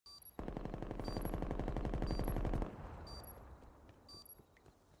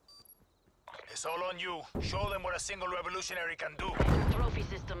It's all on you. Show them what a single revolutionary can do. The trophy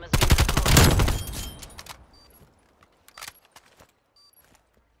system has been destroyed.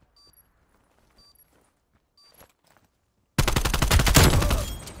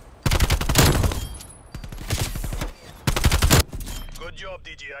 Good job,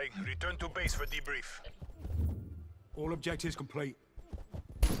 DGI. Return to base for debrief. All objectives complete.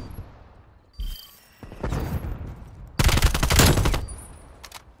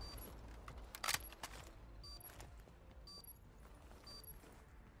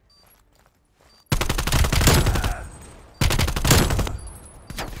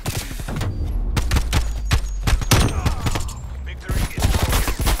 Victory is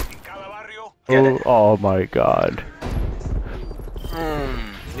ours. In Calabarrio. Oh my god.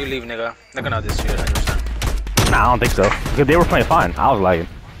 You leave, nigga. They're gonna this shit 100%. Nah, I don't think so. Because they were playing fine. I was lagging.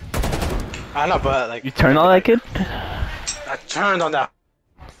 I know, but like. You turned on that kid? I turned on that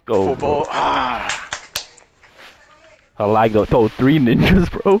Let's go. football. Bro. I lagged out. Throw 3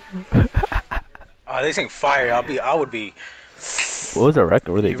 ninjas, bro. Oh, they saying fire. I would be. What was the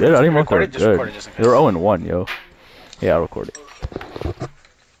record? Were they You good? I didn't know if they were recorded? Just record it good. just in They were 0-1, yo. Yeah, I recorded.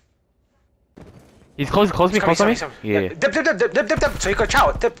 He's close to me, close to me? Yeah. Dip. So you go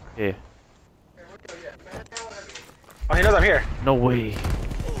chow. Dip. Yeah. Oh, he knows I'm here. No way.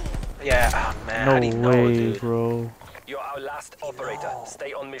 Yeah. Oh, man. How do you No know, way, dude? bro. You're our last operator.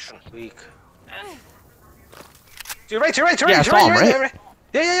 Stay on mission. Weak. To your right. Yeah, I saw him, right?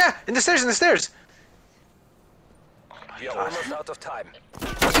 Yeah. In the stairs. You're almost out of time.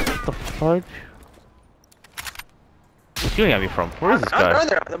 What the fudge? Where's he shooting at me from? Where is this guy? Right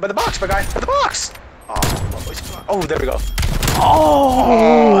there. By the box, my guy. By the box. Oh, there we go.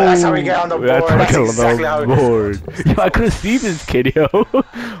 Oh, that's how we get on the board. That's exactly how we board. Yo, I could've seen this kid, yo. What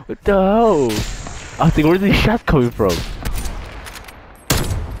the hell? I was thinking, where's these shots coming from?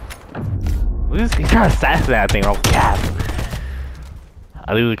 He's trying to assassinate that thing, bro. Cap.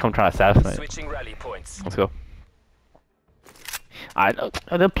 I literally come trying to assassinate. Switching rally points. Let's go. I know.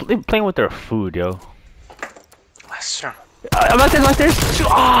 They're playing with their food, yo. Sure. I'm out there.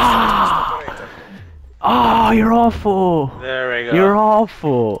 Ah! Oh, you're awful. There we go. You're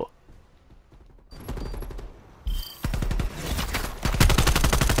awful.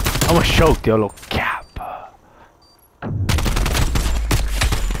 I'm a choked, yo, little cap.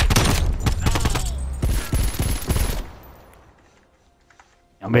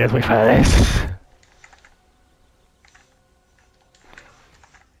 I made us wait for this.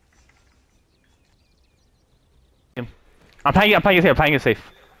 I'm playing it safe.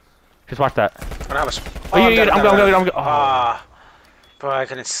 Just watch that. Oh, yeah, I'm going. Ah, bro, I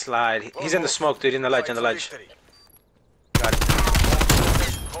couldn't slide. He's in the smoke, dude. In the ledge. Got it.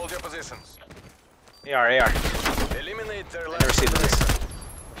 Hold your positions. AR. Eliminate their I never seen this.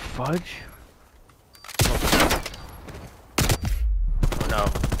 Fudge? Oh no.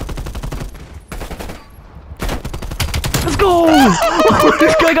 Let's go!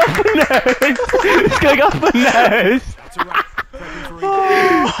 This guy got finesse!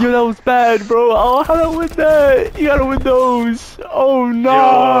 Yo, that was bad, bro. Oh, how do I win that? You gotta win those. Oh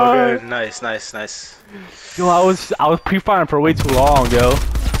no! Yo, good. Nice. Yo, I was pre-firing for way too long, yo.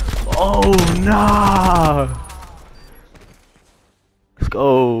 Oh nah! Let's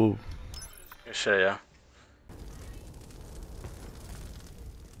go. Good shit, yeah.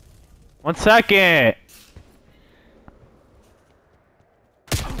 1 second.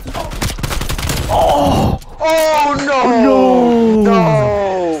 Oh no!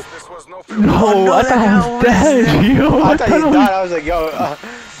 No! This was no No, I thought I was dead, yo. I thought he died. I was like, yo.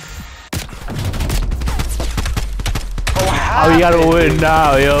 Oh, you gotta win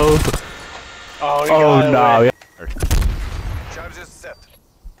now, yo. Oh no. charges set.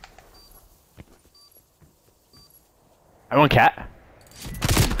 I want cat.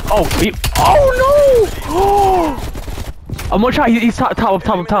 Oh, oh no! I'm gonna try. He's top.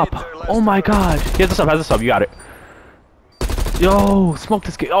 Oh my god. He has a sub. You got it. Yo, smoke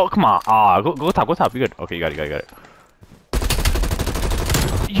this kid. Oh, come on. Go top. You good? Okay, you got it.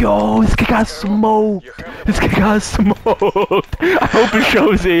 Yo, this kid got smoked. I hope it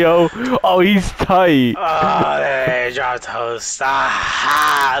shows it, yo. Oh, he's tight. Oh, they dropped host.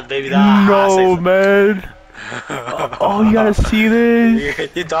 Baby, No, man. Oh, you gotta see this.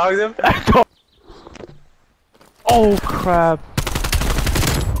 You dogged him? Oh crap.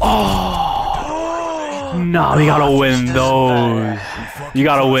 Oh no, you gotta win those. You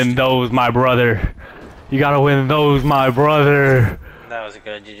gotta win those, my brother. That was a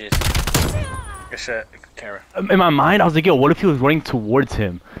good GG's. Good shit. Camera. In my mind, I was like, yo, what if he was running towards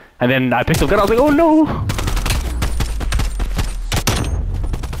him? And then I picked up gun, I was like, oh no.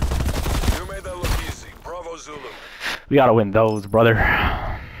 You made the We gotta win those, brother.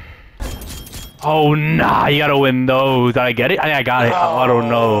 Oh nah, you gotta win those. Did I get it? I got it. I don't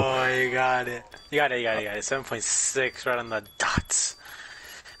know. Oh, you got it. You got it. 7.6 right on the dots.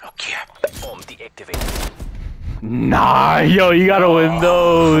 Okay. Bomb deactivated. Nah, yo, you gotta win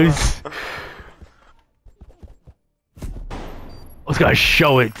those. I was gonna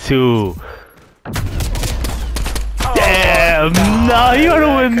show it too. Damn, nah, you gotta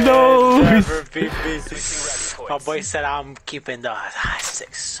win those. My boy said I'm keeping the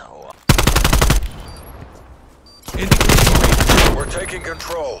 6 so. We're taking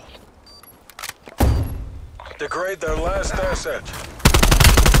control. Degrade their last asset.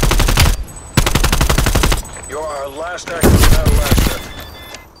 You're our last active battle asset.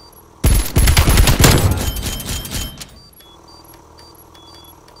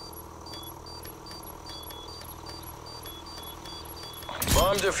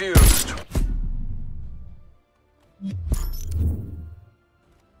 Bomb defused.